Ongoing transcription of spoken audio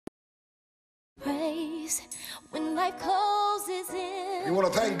leaves, when life closes in. We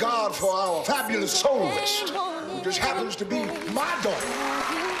want to thank God for our fabulous soloist, who just happens to be my daughter.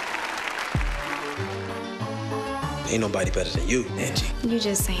 Ain't nobody better than you, Angie. You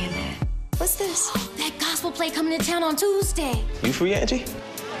just saying that. What's this? That gospel play coming to town on Tuesday. You free, Angie?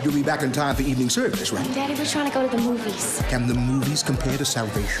 You'll be back in time for evening service, right? Daddy, we're trying to go to the movies. Can the movies compare to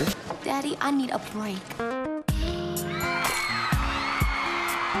salvation? Daddy, I need a break.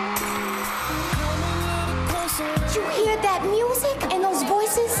 You hear that music and those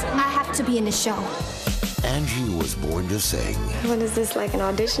voices? I have to be in the show. Angie was born to sing. What is this, like an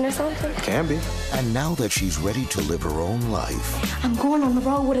audition or something? Can be. And now that she's ready to live her own life, I'm going on the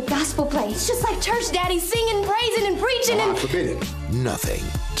road with a gospel play. It's just like church, Daddy, singing, praising, and preaching, I forbid it. nothing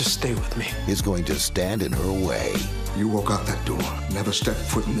Just stay with me. is going to stand in her way. You walk out that door, never step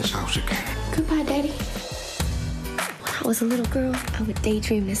foot in this house again. Goodbye, Daddy. When I was a little girl, I would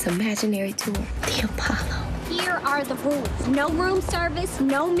daydream this imaginary tour, the Apollo. Here are the rules. No room service,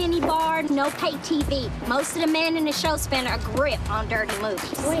 no mini bar, no pay TV. Most of the men in the show spend a grip on dirty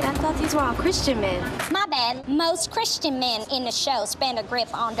movies. Wait, I thought these were all Christian men. My bad. Most Christian men in the show spend a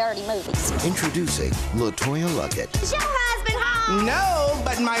grip on dirty movies. Introducing LaToya Luckett, Is your husband home? No,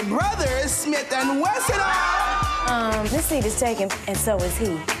 but my brothers, Smith and Wesson, are. This seat is taken, and so is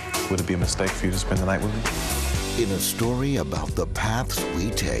he. Would it be a mistake for you to spend the night with me? in a story about the paths we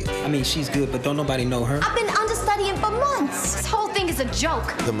take. I mean, she's good, but don't nobody know her. I've been understudying for months. This whole thing is a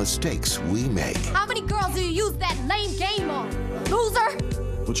joke. The mistakes we make. How many girls do you use that lame game on? Loser?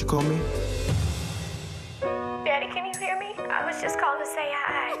 What you call me? Daddy, can you hear me? I was just calling to say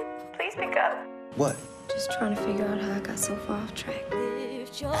hi. Please pick up. What? Just trying to figure out how I got so far off track.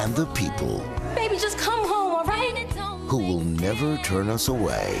 And the people Baby, just come home, all right? who will never turn us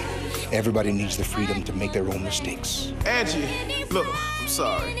away. Everybody needs the freedom to make their own mistakes. Angie, look, I'm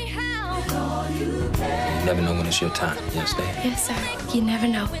sorry. You never know when it's your time. You understand? Yes, sir. You never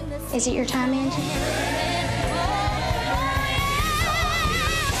know. Is it your time, Angie?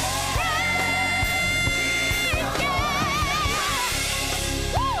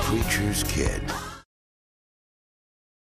 Preacher's Kid.